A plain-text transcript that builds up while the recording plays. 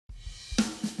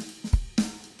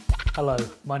Hello,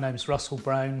 my name's Russell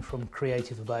Brown from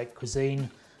Creative About Cuisine,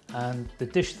 and the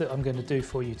dish that I'm going to do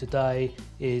for you today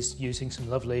is using some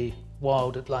lovely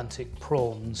wild Atlantic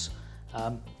prawns.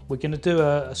 We're going to do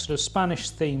a sort of Spanish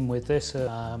theme with this.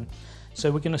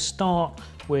 So we're going to start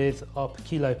with our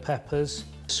piquillo peppers,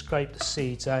 scrape the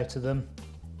seeds out of them,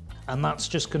 and that's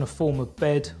just going to form a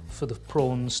bed for the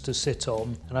prawns to sit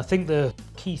on. And I think the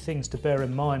key things to bear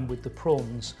in mind with the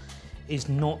prawns is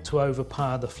not to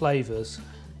overpower the flavours.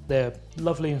 They're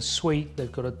lovely and sweet,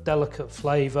 they've got a delicate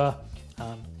flavour.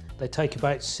 They take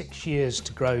about 6 years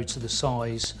to grow to the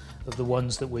size of the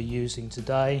ones that we're using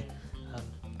today.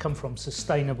 Come from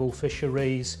sustainable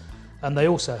fisheries, and they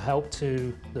also help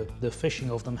to, the fishing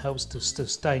of them helps to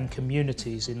sustain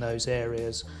communities in those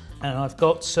areas. And I've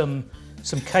got some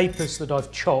capers that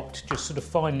I've chopped, just sort of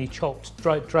finely chopped,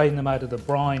 drain them out of the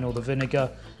brine or the vinegar,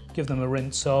 give them a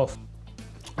rinse off.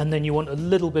 And then you want a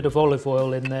little bit of olive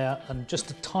oil in there and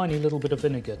just a tiny little bit of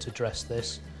vinegar to dress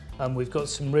this. And we've got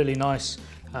some really nice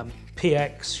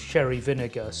PX sherry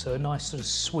vinegar, so a nice sort of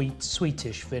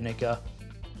sweetish vinegar.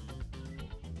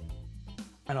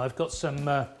 And I've got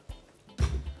some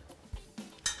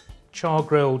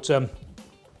char-grilled sort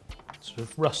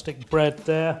of rustic bread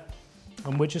there,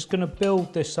 and we're just going to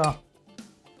build this up.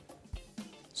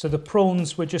 So the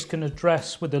prawns we're just going to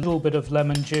dress with a little bit of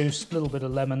lemon juice, a little bit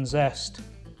of lemon zest,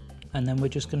 and then we're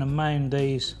just going to mound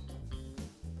these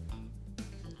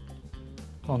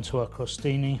onto our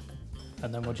crostini,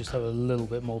 and then we'll just have a little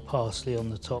bit more parsley on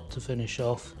the top to finish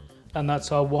off. And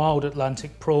that's our wild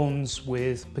Atlantic prawns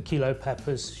with piquillo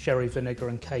peppers, sherry vinegar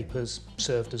and capers,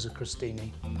 served as a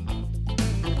crostini.